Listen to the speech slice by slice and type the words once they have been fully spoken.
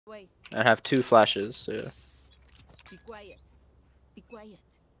Wait. I have 2 flashes, so yeah. Be quiet. Be quiet.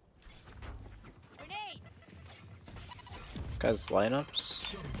 Grenade. Guys,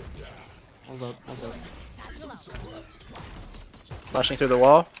 lineups. Hold up, hold up. Flashing through the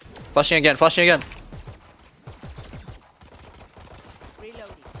wall. Flashing again, flashing again. Reloading.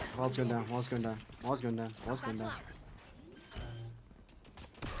 Wall's going down, wall's going down, wall's going down, wall's going down.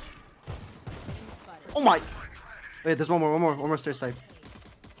 Oh my! Wait, there's one more stairs type.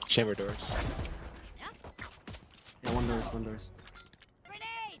 Chamber doors. Yeah, one doors.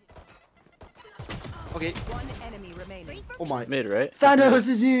 Grenade. Okay. One enemy remaining. Oh my. Mid, right? Thanos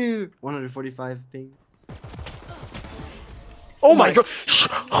is here! 145 ping. Oh my god!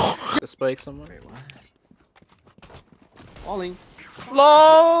 The spike somewhere. Wait, what? Falling.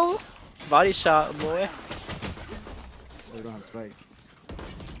 LOL! Body shot, boy. Oh, we don't have spike.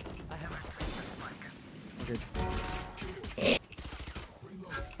 Okay.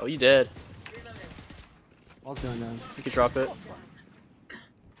 Oh, you dead. Wall's going down. You could drop it.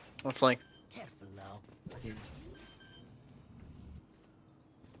 On flank. Careful now. Okay.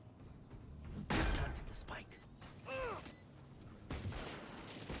 Planted the spike.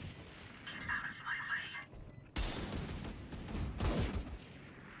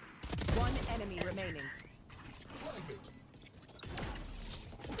 One enemy remaining.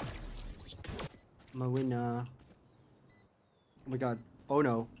 I'm a winner. Oh my god. Oh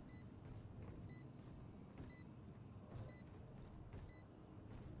no.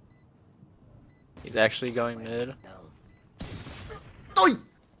 He's actually going mid. Oi!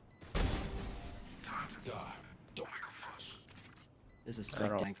 This is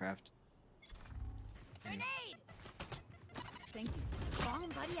spec Minecraft. Grenade. Thank you. Bomb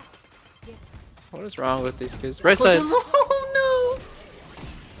buddy out. Yes. What is wrong with these kids? Right side. Oh no!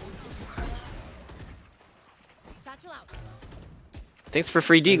 Satchel out. Thanks for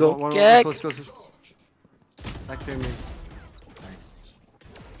free deagle. One, Gag. close. Back to me. Nice.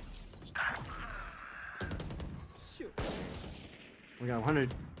 Shoot. We got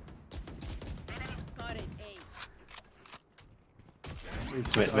 100. Got it.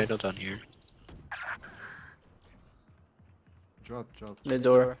 A. Wait, hold on here. Drop. Mid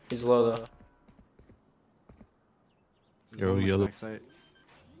door. He's low though. Yo, yellow. Backside.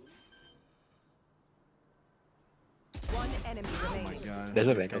 One enemy Oh my remaining. god. There's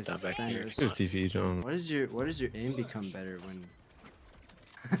a this bank guy's down back here. Thanos. There's TP, John. What does your aim become better when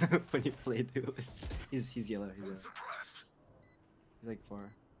when you play duelist? He's yellow. He's like far.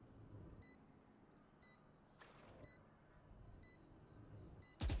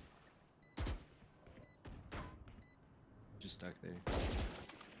 Just stuck there.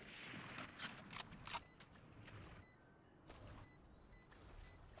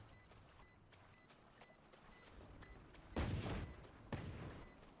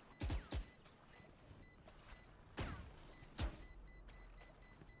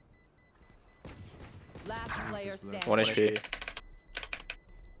 Last player standing. 1 HP.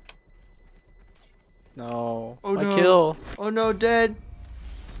 No. Oh My no. kill. Oh no, dead.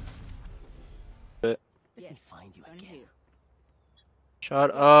 Yes. Find you I'm again. here.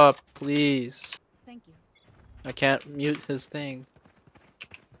 Shut up, please. Thank you. I can't mute his thing.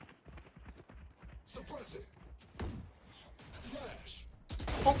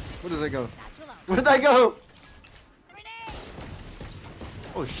 Oh, where did I go? Satchel out. Where did I go? Grenade.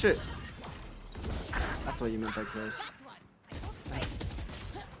 Oh shit. That's what you meant by close.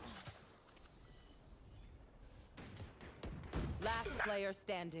 Last player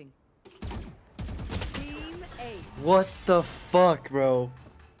standing. Team Ace. What the fuck, bro?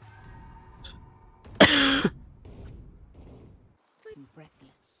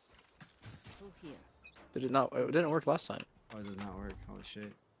 Impressive. Full here. Did it not? It didn't work last time. Oh, it does not work. Holy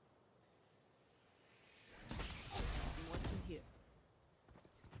shit.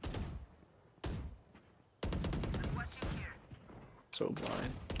 I'm watching here. So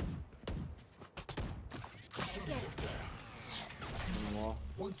blind. On the wall.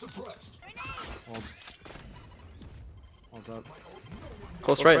 One suppressed. Wall's up.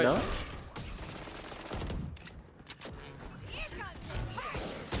 Close right, no?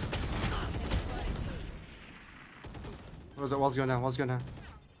 Wall's going down. Wall's going down.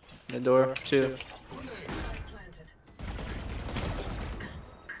 Mid door. 2.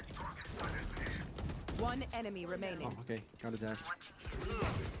 One enemy remaining. Oh, okay. Got his ass.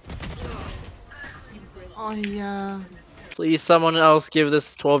 Oh yeah. Please, someone else give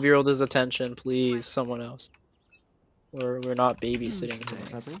this 12-year-old his attention. Please, someone else. We're not babysitting What's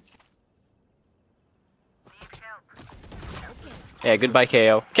things. happening? Yeah, goodbye,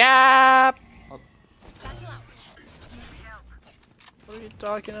 KO. Cap! What are you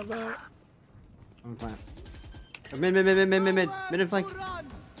talking about? I'm plant. Mid and flank.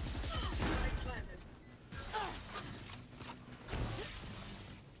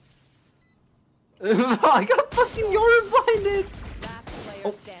 I got fucking Yoru blinded. Last player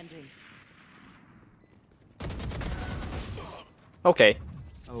Oh. standing. Okay.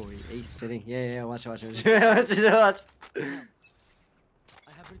 Oh, he's sitting. Yeah. Watch. watch. Get out of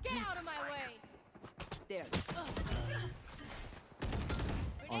my way. There.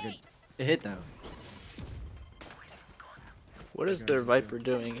 All good. It hit though. What is their Viper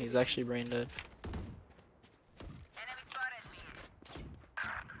doing? He's actually brain dead.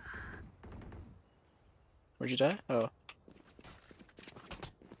 Where'd you die? Oh.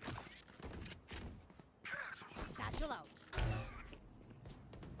 Satchel out.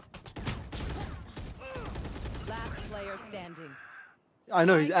 Last player standing. I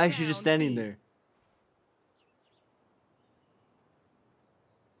know, he's actually just standing there.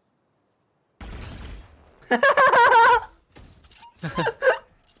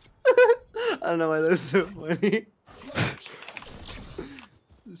 I don't know why that's so funny.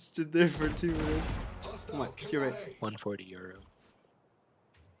 Stood there for 2 minutes. Come on, you're right. 140 euro.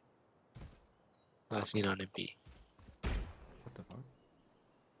 Last seen on MP. What the fuck?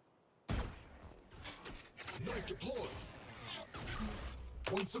 Knife deployed.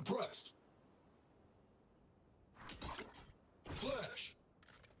 One suppressed. Flash.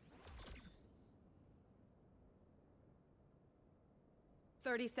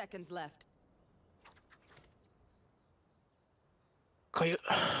 Thirty seconds left. Koyu.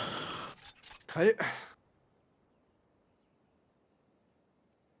 Cut.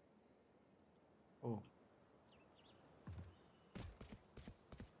 Oh.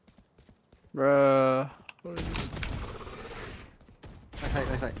 Bruh. What is this?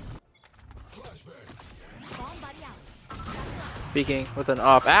 Nice side. Peeking with an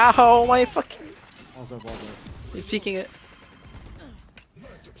op. Ow, my fucking. Also, ball there. He's peeking it.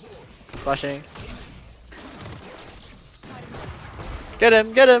 Flashing. Get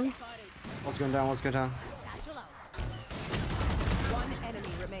him, get him! What's going down? What's going down? One enemy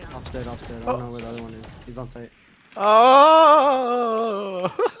remaining. Upstairs. I don't know where the other one is. He's on site.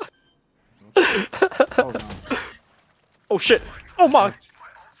 Oh! Oh, no. Oh shit! Oh my!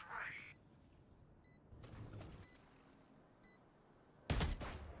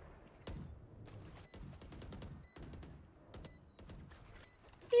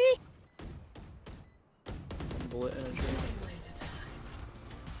 Bullet in a dream.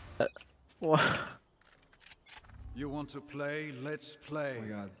 What? You want to play? Let's play. Oh my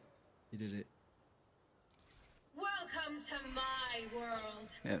god. He did it. Welcome to my world.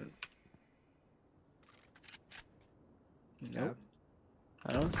 And Yep. nope.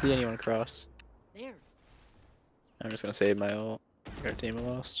 I don't see anyone cross. There. I'm just gonna save my ult. Our team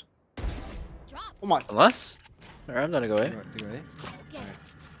lost. Drop. Oh my. Unless? Alright, I'm gonna go away. You ready? Alright.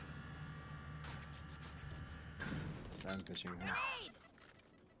 Sound pitching. Huh?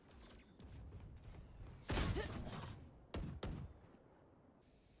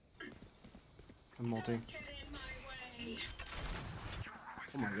 I'm multi. Get in my way.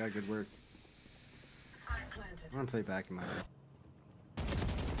 Oh my god, good work. I'm gonna play back in my head.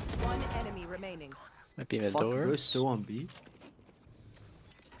 One enemy remaining. Might be mid Fuck, door. we're still on B?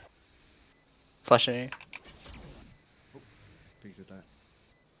 Flashing. Peeked at that.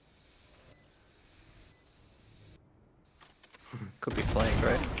 Could be flank,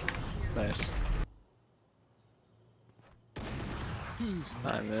 right? Nice.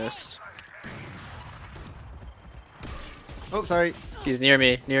 I missed. Oh, sorry. He's near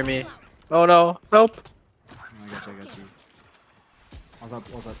me, near me. Oh no, help! Oh, I got you. What's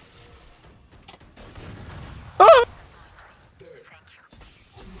up? Ah!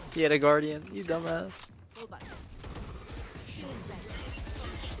 He had a guardian, you dumbass.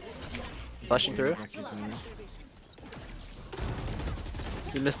 Flashing through.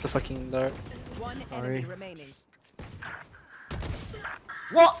 You missed the fucking dart. One Sorry. enemy remaining.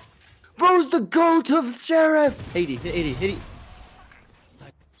 What? Bro's the GOAT of Sheriff! 80, hit 80.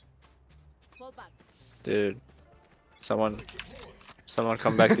 Dude. Someone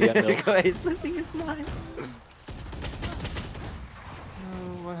come back to the end. Guys, this thing is mine.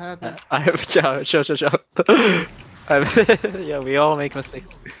 Oh, what happened? Chill. Yeah, we all make mistakes.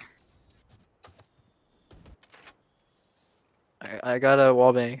 I got a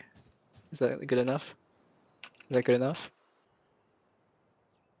wallbang. Is that good enough? Is that good enough?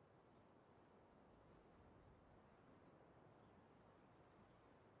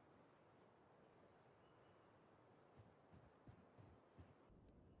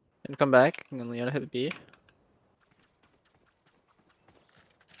 And come back, and then Leona hit B.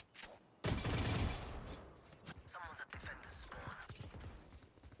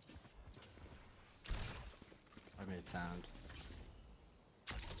 right sound.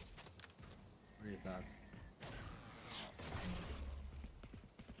 What are your thoughts?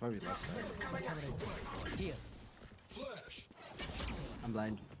 Probably left side. Here. I'm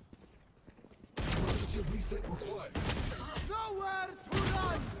blind.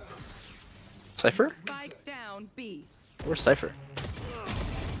 Cypher? Spike down B. Where's Cypher?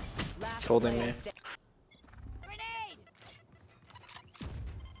 Last holding player me.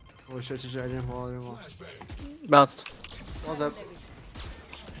 Oh shit, I didn't fall, I didn't fall. Bounced. Wall's up.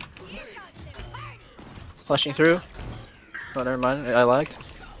 Flashing through. Oh, never mind. I lagged.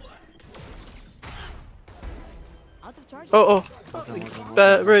 Out of charge. Oh, Wall's down, wall's down, wall's oh.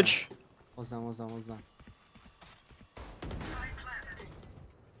 down, Bridge. wall's down, wall's down, wall's down.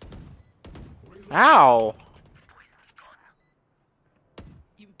 Ow.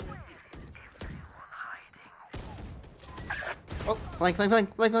 Oh, flank, flank,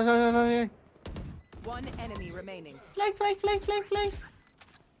 flank, flank, flank, flank, flank, flank. One enemy remaining. Flank, flank, flank, flank, flank.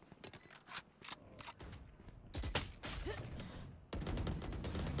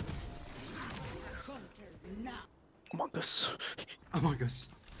 Among Us. Among Us.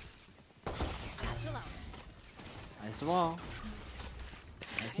 Nice wall.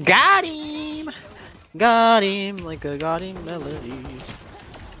 Got him! Got him like a got him melody.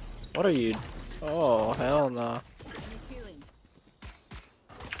 What are you? Oh, hell no.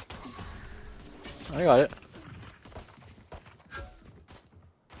 I got it.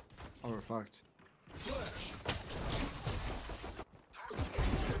 Oh, we're fucked.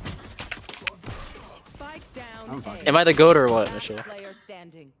 Spike down I'm fucked. A. Am I the goat or what, Mitchell? Player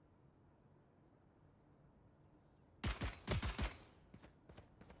standing.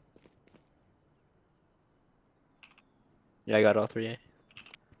 Yeah, I got all three.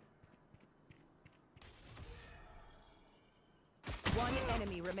 One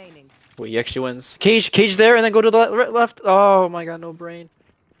enemy remaining. Wait, he actually wins. Cage there, and then go to the left. Oh my god, no brain.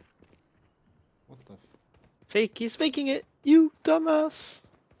 What the f? Fake, he's faking it. You dumbass.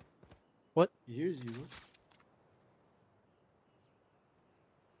 Here's you.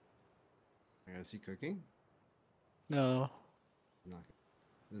 I guess you cooking? No. No.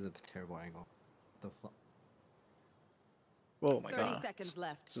 This is a terrible angle. The fuck? Oh my 30 god. seconds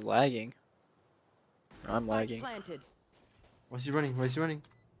left. This is lagging. I'm Spike lagging. planted. Why's he running? Why's he running?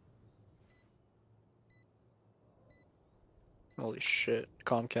 Holy shit.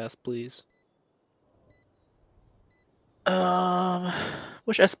 Comcast, please.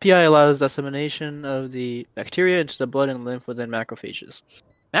 Which SPI allows dissemination of the bacteria into the blood and lymph within macrophages?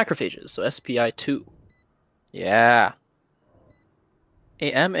 Macrophages, so SPI 2. Yeah.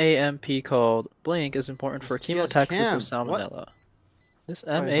 A mAmP called Blink is important for Yes, yes, chemotaxis of Cam. What? salmonella. This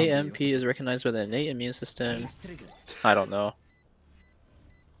Oh, it's on B, mAmP okay. is recognized by the innate immune system. Cage trigger. I don't know.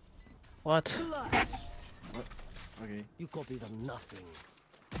 What? Okay. You copies are nothing.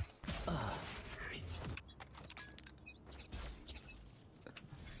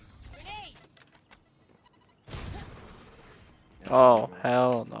 Oh,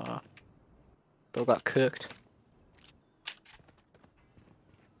 hell no. Bill got cooked.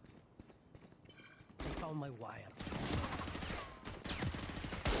 I found my wire.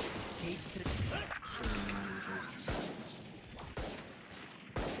 Cage trigger.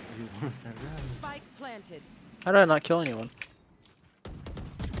 You want us that run? Spike planted. How did I not kill anyone?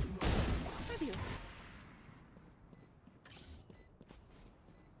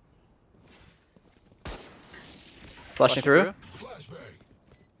 Flashing through?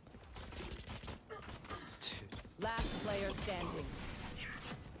 Last player standing.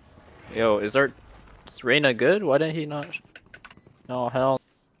 Yo, is Reyna good? Why didn't he not? No, hell.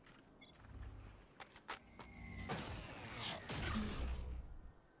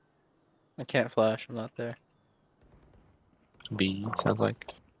 I can't flash, I'm not there. B sounds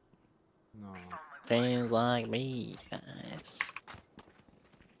like. No. Seems like me, guys.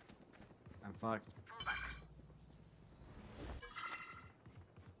 I'm fucked.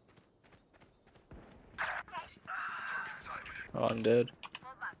 Oh, I'm dead.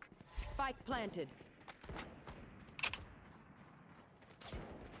 Spike planted.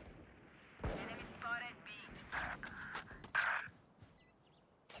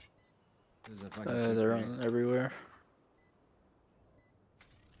 There's a fucking They're trick on everywhere.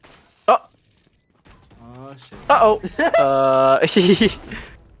 Oh! Oh shit. Uh-oh!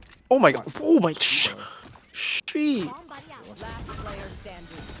 Oh my god. Oh my shit. Last player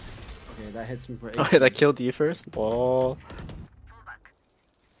standing. Okay, that hits me for 8. Okay, that killed you first? Oh.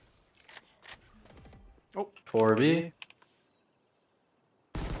 Oh. 4B.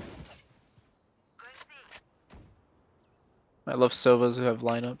 I love Sovas who have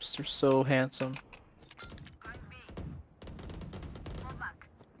lineups. They're so handsome.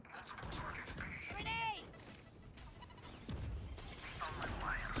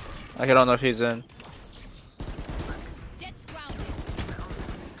 I don't know if he's in. Jets grounded.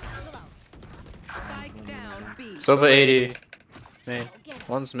 Spike down B. Sova 80. Main.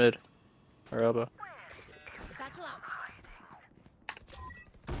 One's mid. Or elbow. Satchel out.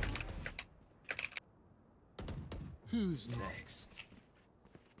 Who's next?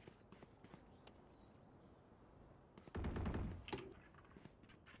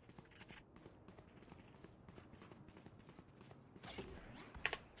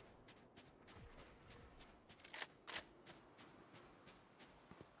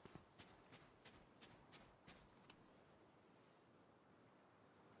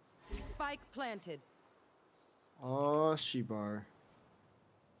 Spike planted. Oh, Shibar.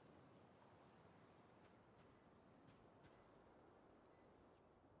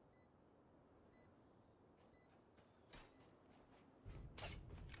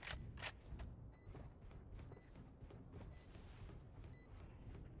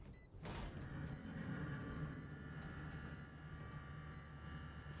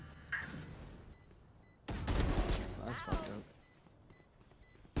 That's fucked up.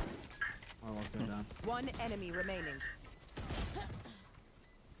 Oh, let's go down. One enemy remaining.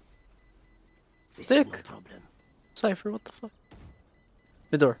 This Sick. is no problem. Cypher, what the fuck?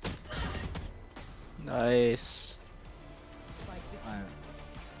 Mid door. Nice. Alright.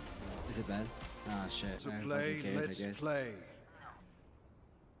 Is it bad? Ah, shit. To Alright, play, fucking Ks, I let's guess. play.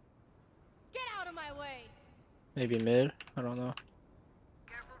 Get out of my way. Maybe mid? I don't know.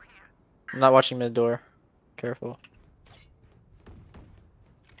 I'm not watching mid door. Careful.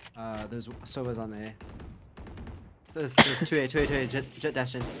 There's Sova's on A. There's 2A, jet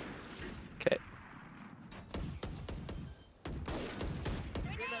dash in. Okay.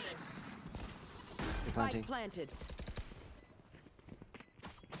 You're planting. Spike planted.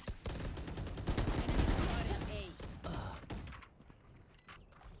 Oh,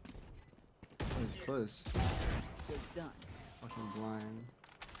 he's close. You're done. Fucking blind.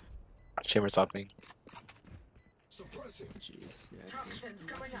 Chamber topping. Jeez. Yeah.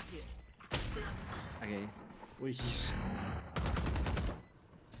 Okay. Wait, he's.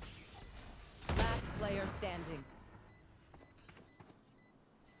 Last player standing.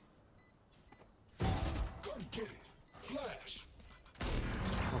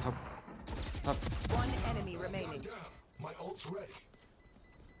 On top. Top. One enemy remaining. Might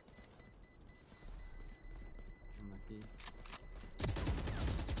be.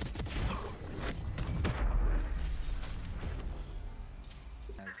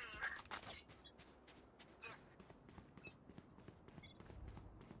 Nice.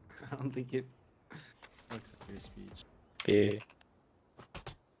 I don't think it looks like your speech. B.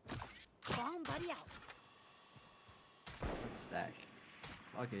 Bomb buddy out. Let's stack.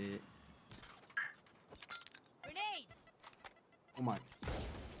 Okay. Grenade. Oh my.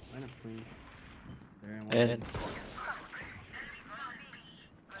 Line up clean. There and one. And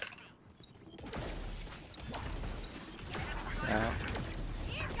yeah.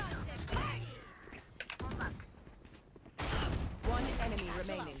 One enemy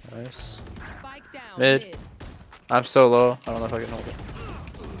remaining. Nice. Spike down Mid. I'm so low. I don't know if I can hold it.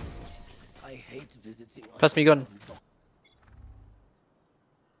 I hate visiting. Pass me gun.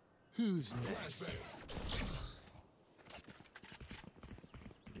 Who's next?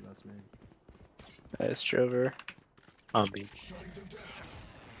 That's me. Nice, Trover. On B.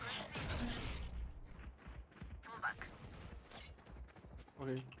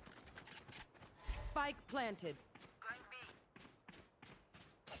 Okay. Spike planted.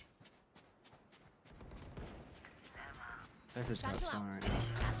 Cypher's got spawn right now.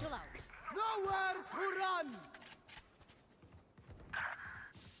 Satchel out. Nowhere to run!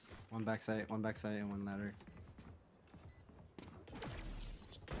 One backside, and one ladder.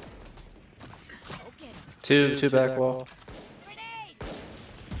 Okay. Two back wall. Grenade.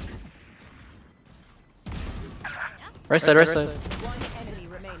 Right side. One enemy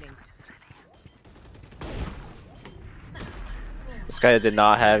remaining. This guy did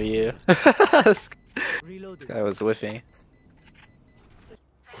not have you. This Reloading. guy was whiffing.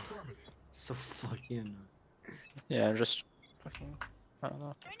 So fucking. Yeah, I'm just fucking. I don't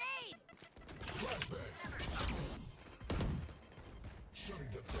know.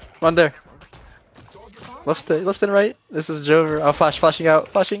 One there. Left and right. This is Jover. I'll flashing out.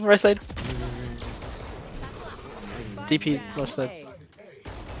 Flashing right side. DP Down left side.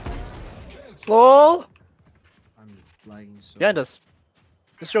 A. LOL! I'm lagging so. Behind us.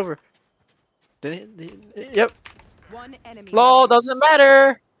 It's Jover. Yep. One enemy. LOL, remaining. doesn't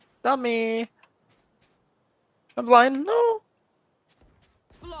matter! Dummy! I'm blind. No!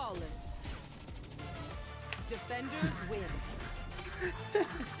 Flawless. Defenders win.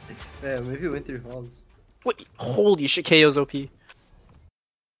 Yeah, maybe it went through walls. Wait, holy shit, KO's OP.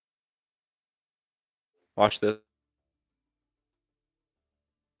 Watch this.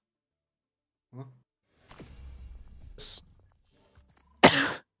 Huh?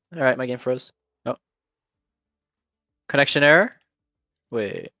 Alright, my game froze. Oh. Connection error?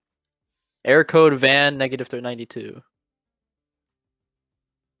 Wait. Error code van -392.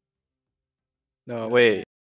 No, wait.